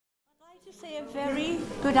Say a very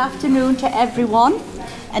good afternoon to everyone,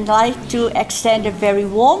 and I'd like to extend a very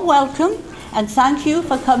warm welcome and thank you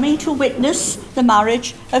for coming to witness the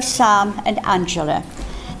marriage of Sam and Angela.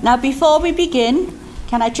 Now, before we begin,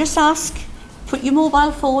 can I just ask, put your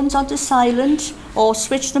mobile phones onto silent or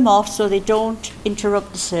switch them off so they don't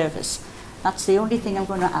interrupt the service. That's the only thing I'm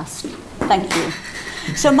going to ask. Thank you.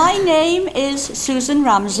 So my name is Susan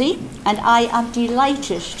Ramsey, and I am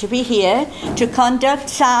delighted to be here to conduct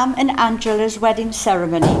Sam and Angela's wedding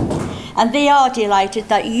ceremony. And they are delighted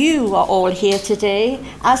that you are all here today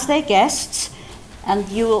as their guests, and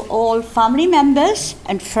you are all family members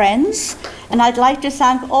and friends. And I'd like to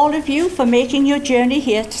thank all of you for making your journey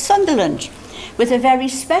here to Sunderland, with a very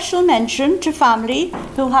special mention to family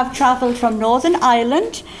who have travelled from Northern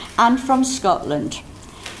Ireland and from Scotland.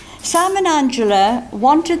 Sam and Angela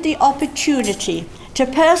wanted the opportunity to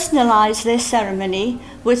personalise their ceremony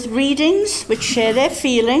with readings which share their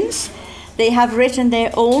feelings. They have written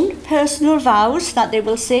their own personal vows that they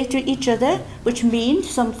will say to each other, which mean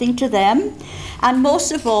something to them. And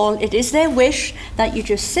most of all, it is their wish that you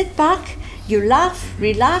just sit back, you laugh,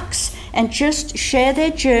 relax, and just share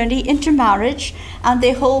their journey into marriage, and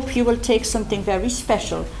they hope you will take something very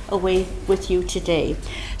special away with you today.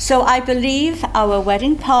 So I believe our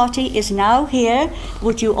wedding party is now here.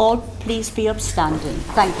 Would you all please be upstanding?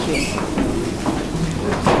 Thank you.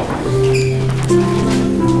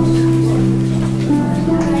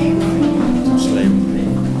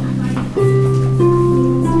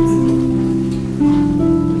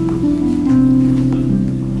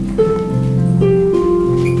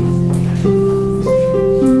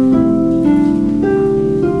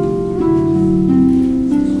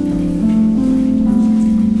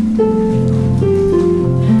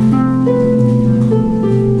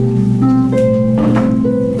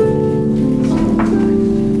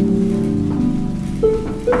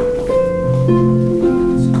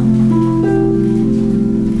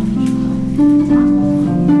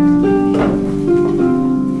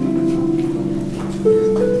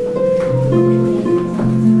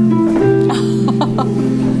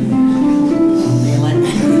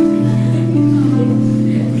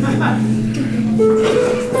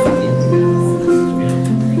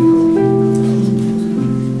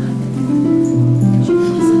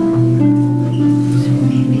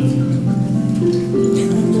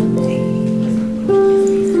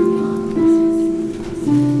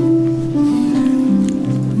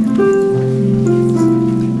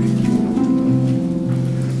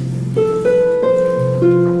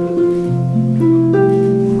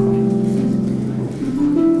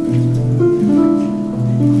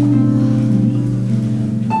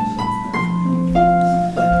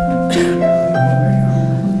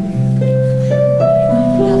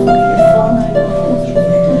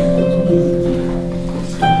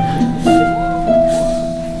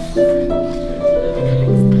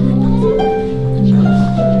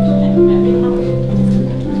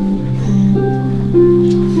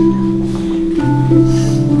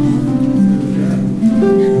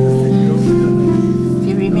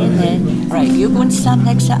 Stand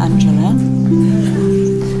next to Angela.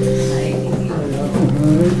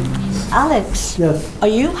 Alex, yes. Are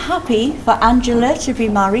you happy for Angela to be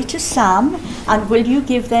married to Sam, and will you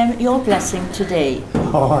give them your blessing today?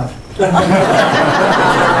 Oh.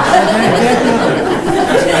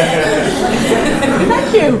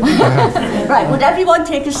 Thank you. Right, would everyone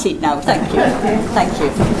take a seat now? Thank you. Thank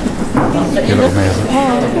you. You look amazing.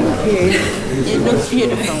 Oh, thank you. It looks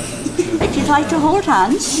beautiful. If you'd like to hold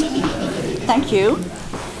hands. Thank you.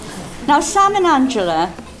 Now, Sam and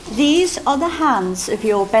Angela, these are the hands of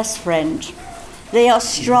your best friend. They are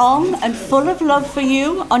strong and full of love for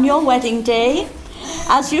you on your wedding day,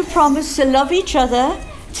 as you promise to love each other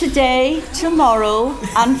today, tomorrow,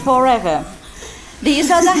 and forever. These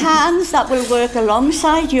are the hands that will work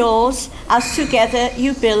alongside yours as together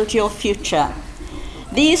you build your future.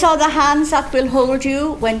 These are the hands that will hold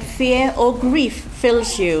you when fear or grief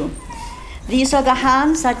fills you. These are the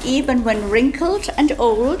hands that even when wrinkled and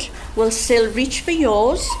old will still reach for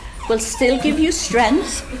yours, will still give you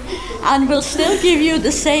strength, and will still give you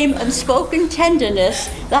the same unspoken tenderness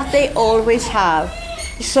that they always have.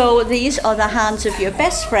 So these are the hands of your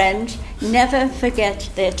best friend. Never forget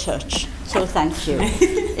their touch. So thank you.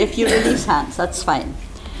 If you release hands, that's fine.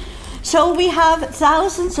 So we have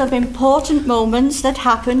thousands of important moments that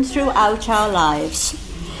happen throughout our lives.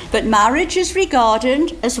 But marriage is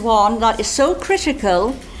regarded as one that is so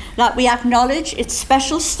critical that we acknowledge its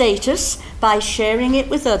special status by sharing it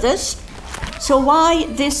with others. So why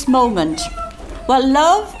this moment? Well,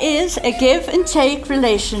 love is a give and take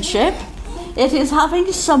relationship. It is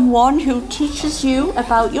having someone who teaches you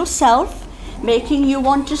about yourself making you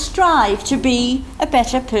want to strive to be a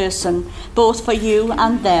better person, both for you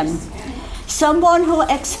and them. Someone who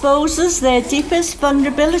exposes their deepest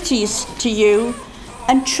vulnerabilities to you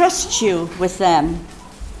and trusts you with them.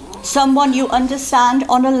 Someone you understand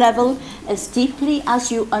on a level as deeply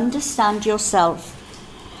as you understand yourself.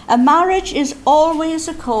 A marriage is always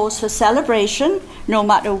a cause for celebration, no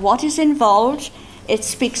matter what is involved. It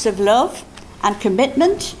speaks of love and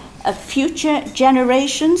commitment, of future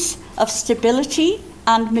generations, of stability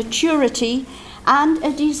and maturity, and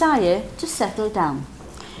a desire to settle down.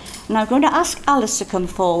 And I'm going to ask Alice to come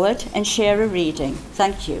forward and share a reading.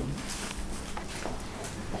 Thank you.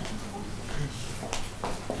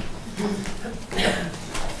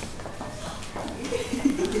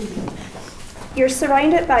 You're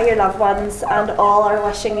surrounded by your loved ones, and all are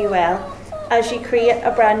wishing you well as you create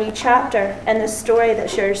a brand new chapter in the story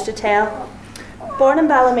that's yours to tell. Born in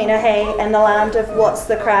Ballymena Hay, in the land of what's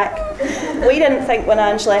the crack, we didn't think when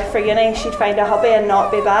Ange left for uni she'd find a hobby and not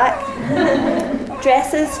be back.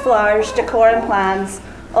 Dresses, flowers, decor and plans,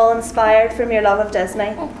 all inspired from your love of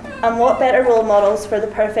Disney. And what better role models for the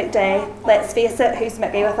perfect day? Let's face it, who's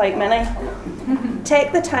Mickey without Minnie?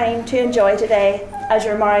 Take the time to enjoy today as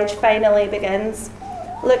your marriage finally begins.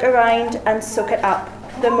 Look around and soak it up,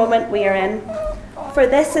 the moment we are in. For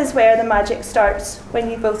this is where the magic starts,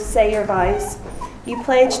 when you both say your vows. You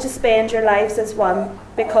pledge to spend your lives as one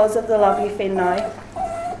because of the love you feel now.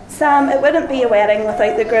 Sam, it wouldn't be a wedding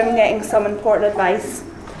without the groom getting some important advice.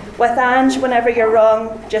 With Ange, whenever you're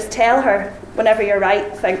wrong, just tell her. Whenever you're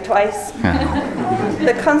right, think twice.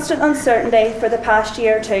 The constant uncertainty for the past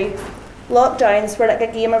year or two. Lockdowns were like a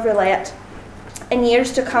game of roulette. In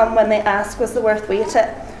years to come, when they ask, was the worth wait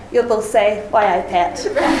it, you'll both say, why I pet.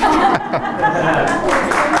 Thank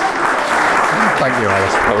you,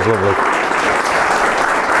 Alice. That was lovely.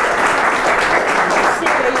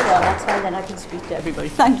 That's fine, then I can speak to everybody.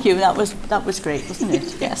 Thank you, that was great, wasn't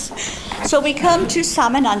it? Yes. So we come to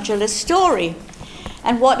Sam and Angela's story,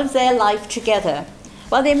 and what of their life together.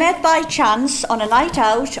 Well, they met by chance on a night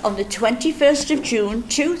out on the 21st of June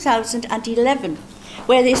 2011,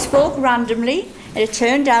 where they spoke randomly, and it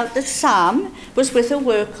turned out that Sam was with a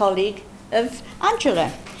work colleague of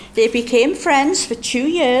Angela. They became friends for 2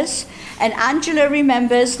 years, and Angela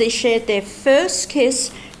remembers they shared their first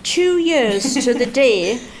kiss 2 years to the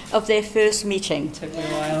day of their first meeting. Took me a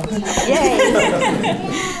while.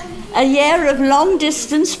 Yay! A year of long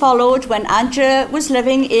distance followed when Angela was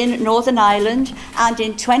living in Northern Ireland, and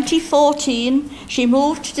in 2014 she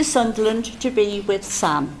moved to Sunderland to be with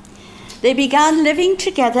Sam. They began living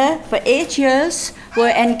together for 8 years, were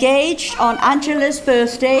engaged on Angela's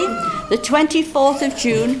birthday, the 24th of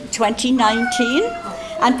June 2019,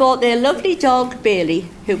 and bought their lovely dog Bailey,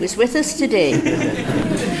 who is with us today.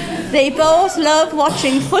 They both love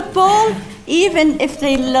watching football, even if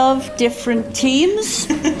they love different teams,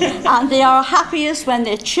 and they are happiest when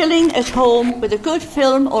they're chilling at home with a good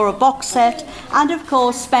film or a box set, and of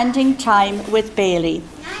course spending time with Bailey,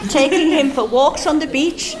 taking him for walks on the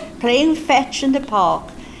beach, playing fetch in the park.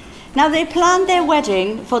 Now they planned their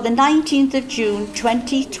wedding for the 19th of June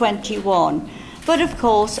 2021, but of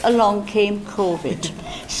course along came COVID.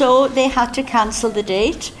 So they had to cancel the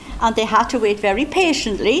date, and they had to wait very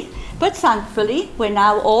patiently, but thankfully we're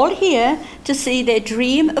now all here to see their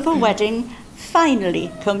dream of a wedding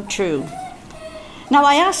finally come true. Now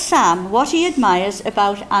I asked Sam what he admires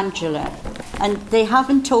about Angela, and they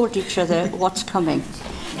haven't told each other what's coming.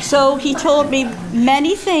 So he told me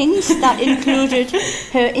many things that included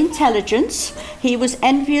her intelligence. He was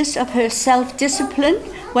envious of her self-discipline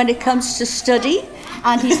when it comes to study,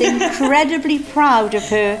 and he's incredibly proud of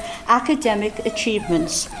her academic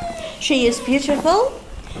achievements. She is beautiful.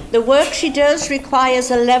 The work she does requires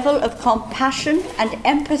a level of compassion and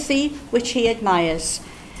empathy which he admires.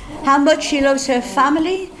 How much she loves her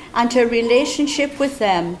family and her relationship with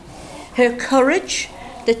them. Her courage,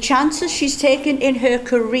 the chances she's taken in her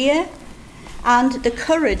career, and the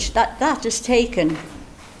courage that has taken.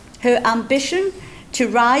 Her ambition to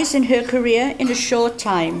rise in her career in a short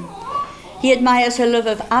time. He admires her love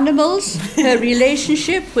of animals, her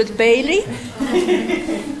relationship with Bailey.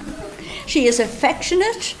 She is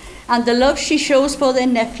affectionate, and the love she shows for their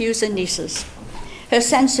nephews and nieces. Her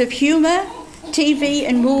sense of humour, TV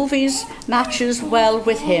and movies matches well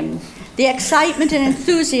with him. The excitement and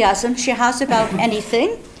enthusiasm she has about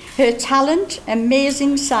anything. Her talent,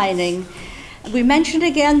 amazing signing. We mentioned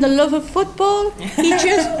again the love of football.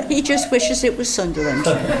 He just wishes it was Sunderland.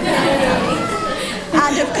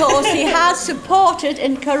 And of course he has supported,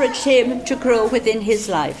 encouraged him to grow within his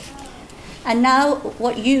life. And now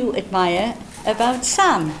what you admire about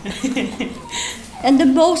Sam. And the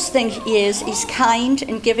most thing he is, he's kind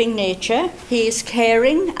and giving nature. He is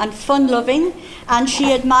caring and fun-loving, and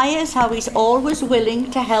she admires how he's always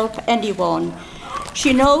willing to help anyone.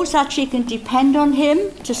 She knows that she can depend on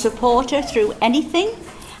him to support her through anything,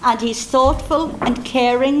 and he's thoughtful and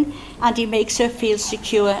caring, and he makes her feel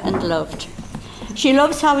secure and loved. She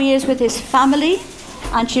loves how he is with his family,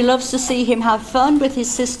 and she loves to see him have fun with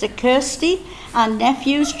his sister Kirsty and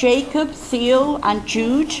nephews Jacob, Theo and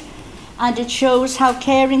Jude. And it shows how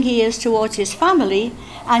caring he is towards his family,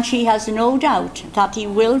 and she has no doubt that he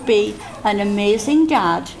will be an amazing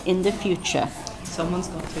dad in the future. Someone's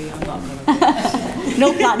got to, I'm not going to.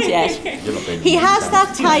 No plans yet. He has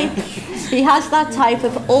that type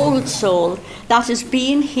of old soul that has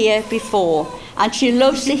been here before, and she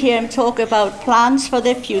loves to hear him talk about plans for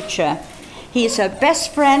their future. He is her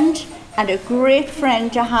best friend and a great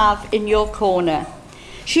friend to have in your corner.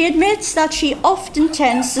 She admits that she often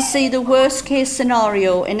tends to see the worst case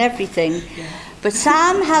scenario in everything, but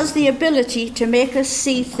Sam has the ability to make us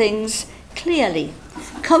see things clearly,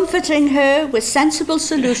 comforting her with sensible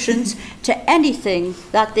solutions to anything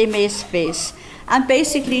that they may face. And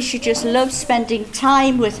basically she just loves spending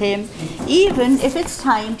time with him, even if it's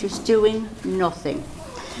time just doing nothing.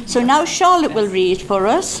 So now Charlotte will read for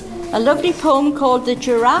us a lovely poem called The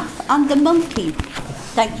Giraffe and the Monkey.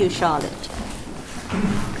 Thank you, Charlotte.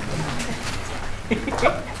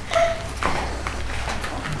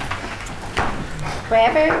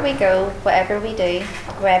 Wherever we go, whatever we do,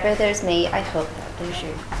 wherever there's me, I hope that there's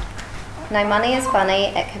you. Now money is funny,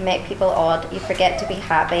 it can make people odd, you forget to be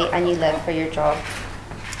happy and you live for your job.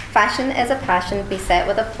 Fashion is a passion beset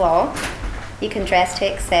with a flaw. You can dress to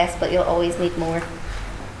excess, but you'll always need more.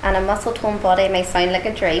 And a muscle-toned body may sound like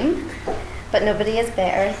a dream, but nobody is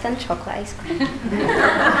better than chocolate ice cream.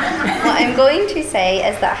 What I'm going to say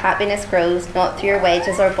is that happiness grows not through your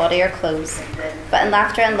wages or body or clothes, but in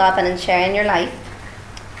laughter and love and in sharing your life,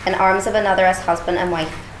 in arms of another as husband and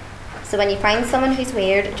wife. So when you find someone who's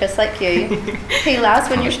weird, just like you, who laughs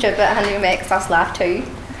when you're stupid and who makes us laugh too,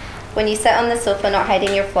 when you sit on the sofa not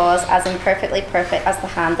hiding your flaws as imperfectly perfect as the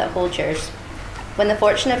hand that holds yours, when the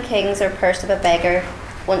fortune of kings or purse of a beggar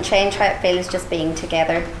won't change how it feels just being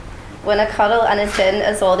together, when a cuddle and a gin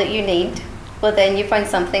is all that you need, well then you find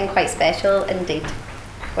something quite special indeed.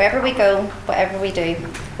 Wherever we go, whatever we do,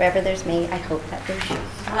 wherever there's me, I hope that there's you.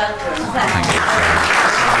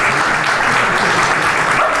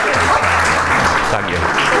 Thank you.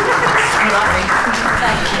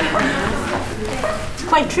 It's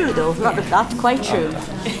quite true though, not of that, quite true.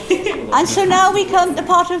 And so now we come to the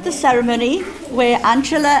part of the ceremony where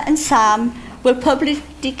Angela and Sam will publicly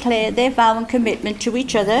declare their vow and commitment to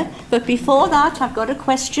each other. But before that, I've got a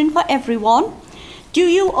question for everyone. Do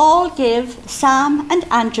you all give Sam and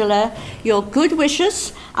Angela your good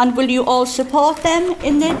wishes, and will you all support them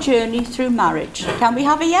in their journey through marriage? Can we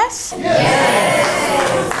have a yes?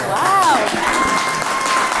 Yes! Wow!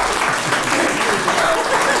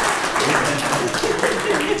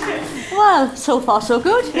 Well, so far so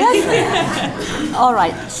good, yes? All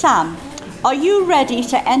right, Sam, are you ready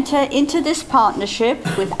to enter into this partnership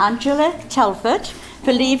with Angela Telford,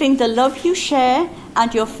 believing the love you share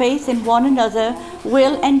and your faith in one another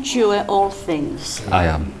will endure all things? I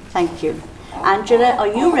am. Thank you. Angela, are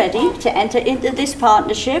you ready to enter into this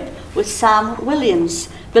partnership with Sam Williams,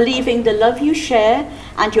 believing the love you share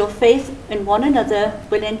and your faith in one another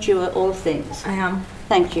will endure all things? I am.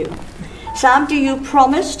 Thank you. Sam, do you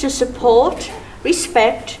promise to support,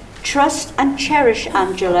 respect, trust and cherish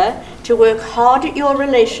Angela, to work hard at your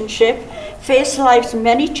relationship, face life's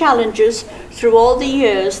many challenges through all the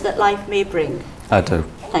years that life may bring? I do.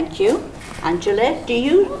 Thank you. Angela, do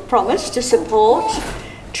you promise to support,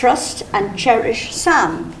 trust and cherish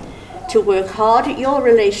Sam, to work hard at your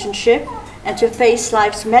relationship and to face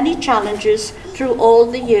life's many challenges through all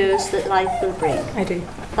the years that life will bring? I do.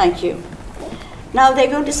 Thank you. Now they're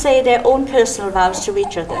going to say their own personal vows to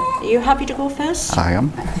each other. Are you happy to go first? I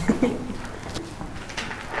am.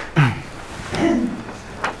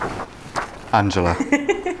 Angela,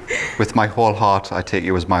 with my whole heart I take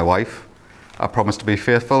you as my wife. I promise to be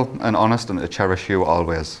faithful and honest and to cherish you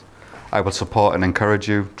always. I will support and encourage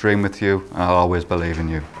you, dream with you, and I'll always believe in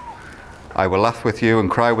you. I will laugh with you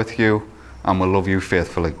and cry with you and will love you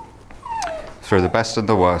faithfully. Through the best and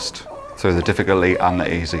the worst, through the difficulty and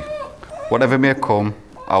the easy. Whatever may come,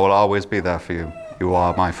 I will always be there for you. You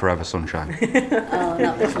are my forever sunshine. Oh,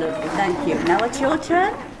 that was lovely. Thank you. Now it's your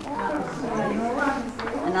turn.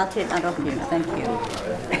 And I'll take that off you. Thank you.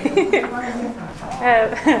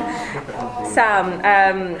 Sam,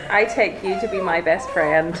 I take you to be my best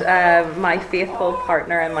friend, my faithful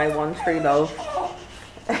partner and my one true love.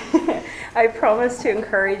 I promise to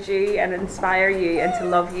encourage you and inspire you and to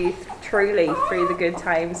love you truly through the good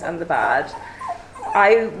times and the bad.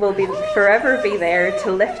 I will forever be there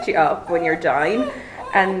to lift you up when you're down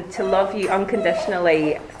and to love you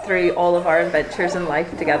unconditionally through all of our adventures in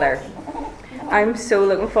life together. I'm so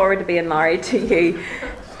looking forward to being married to you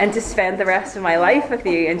and to spend the rest of my life with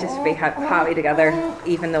you and just be happy together,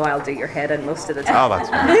 even though I'll do your head in most of the time. Oh,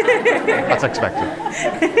 that's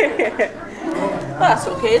expected. Well, that's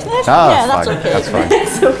okay, isn't it? Ah, yeah, that's fine. okay. That's fine.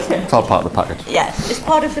 It's okay. It's all part of the package. Yes, it's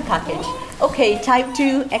part of the package. Okay, time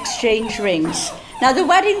to exchange rings. Now, the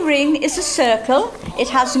wedding ring is a circle. It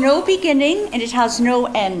has no beginning and it has no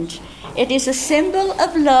end. It is a symbol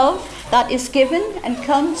of love that is given and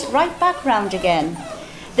comes right back round again.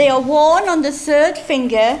 They are worn on the third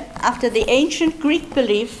finger after the ancient Greek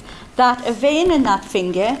belief that a vein in that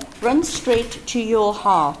finger runs straight to your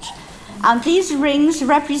heart. And these rings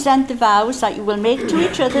represent the vows that you will make to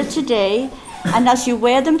each other today, and as you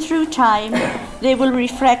wear them through time, they will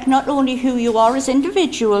reflect not only who you are as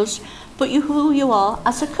individuals, but who you are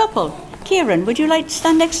as a couple. Kieran, would you like to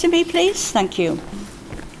stand next to me, please? Thank you.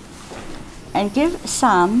 And give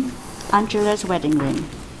Sam Angela's wedding ring.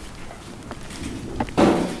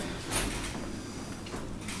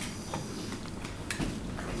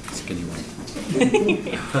 Skinny one.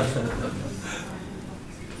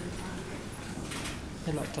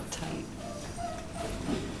 They're locked up tight.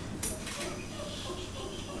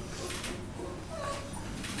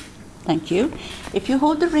 Thank you. If you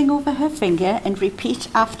hold the ring over her finger and repeat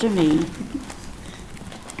after me.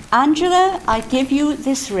 Angela, I give you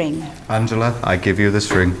this ring. Angela, I give you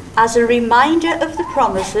this ring As a reminder of the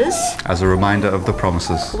promises as a reminder of the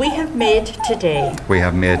promises we have made today. we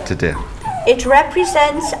have made today. It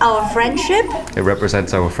represents our friendship, It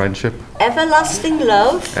represents our friendship, everlasting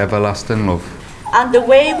love, everlasting love, and the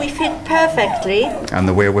way we fit perfectly and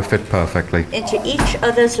the way we fit perfectly into each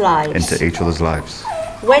other's lives. into each other's lives.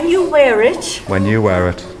 When you wear it, When you wear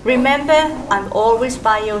it, remember I'm always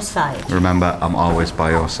by your side. remember I'm always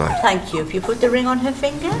by your side. Thank you. If you put the ring on her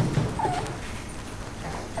finger.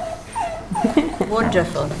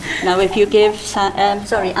 Wonderful. Now if you give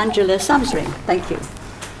Angela Sam's ring. Thank you.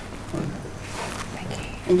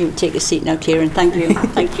 And you take a seat now, Kieran. Thank you.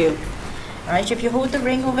 Thank you. All right, if you hold the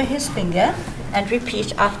ring over his finger and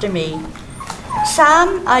repeat after me.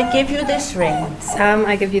 Sam, I give you this ring Sam,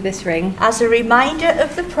 I give you this ring as a reminder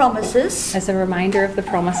of the promises as a reminder of the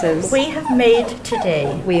promises we have made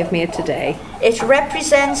today. we have made today. It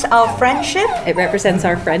represents our friendship, It represents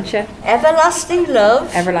our friendship, everlasting love,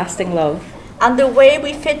 everlasting love, and the way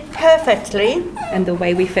we fit perfectly and the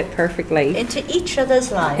way we fit perfectly into each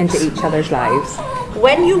other's lives. into each other's lives.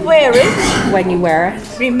 When you wear it, When you wear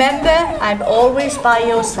it, remember I'm always by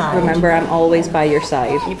your side. remember I'm always by your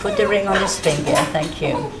side. You put the ring on his finger. Thank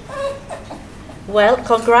you. Well,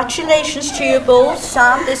 congratulations to you both.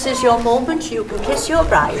 Sam, this is your moment. You can kiss your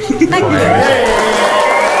bride. Thank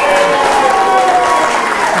you.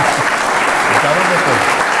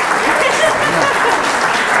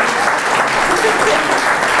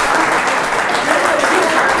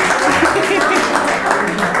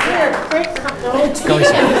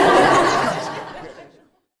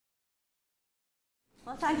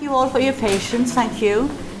 Well, thank you all for your patience. Thank you.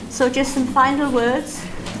 So just some final words.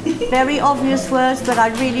 Very obvious words, but I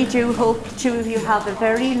really do hope the two of you have a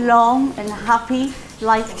very long and happy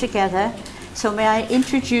life together. So may I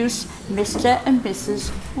introduce Mr. and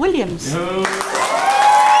Mrs. Williams.